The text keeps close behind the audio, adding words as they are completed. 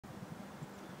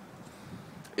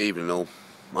Evening all,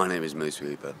 my name is Moose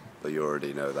Weeper, but you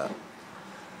already know that.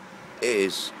 It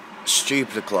is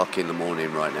stupid o'clock in the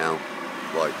morning right now,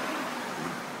 like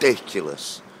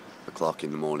ridiculous o'clock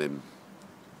in the morning.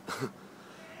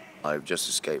 I've just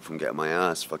escaped from getting my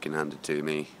ass fucking handed to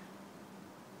me.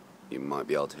 You might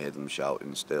be able to hear them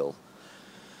shouting still.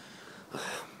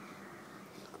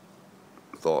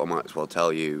 Thought I might as well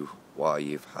tell you why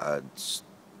you've had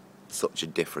such a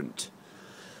different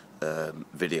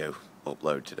video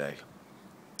upload today.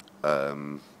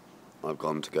 I've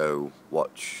gone to go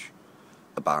watch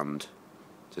a band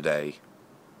today,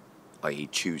 i.e.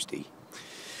 Tuesday.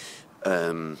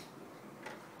 And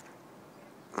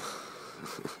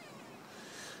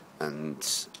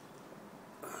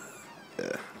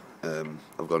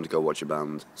I've gone to go watch a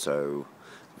band, so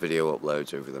video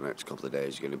uploads over the next couple of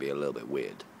days are going to be a little bit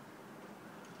weird.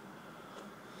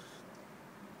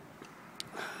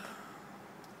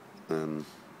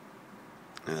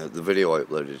 The video I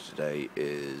uploaded today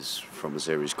is from a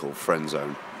series called Friend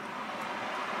Zone,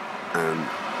 and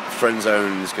Friend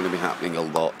Zone is going to be happening a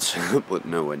lot, but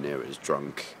nowhere near as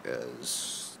drunk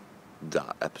as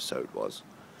that episode was.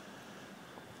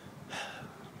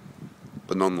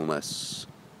 But nonetheless,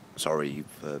 sorry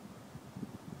for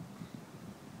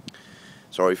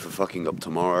fucking up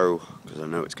tomorrow, because I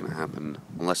know it's going to happen,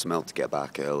 unless I'm able to get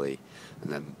back early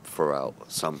and then throw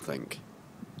out something.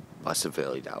 I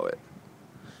severely doubt it.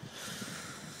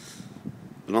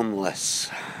 But nonetheless,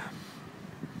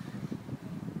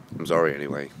 I'm sorry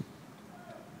anyway.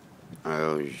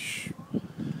 I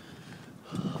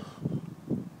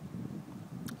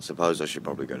suppose I should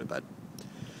probably go to bed.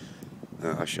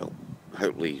 I shall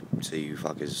hopefully see you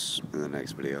fuckers in the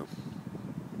next video.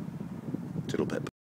 Toodle pip.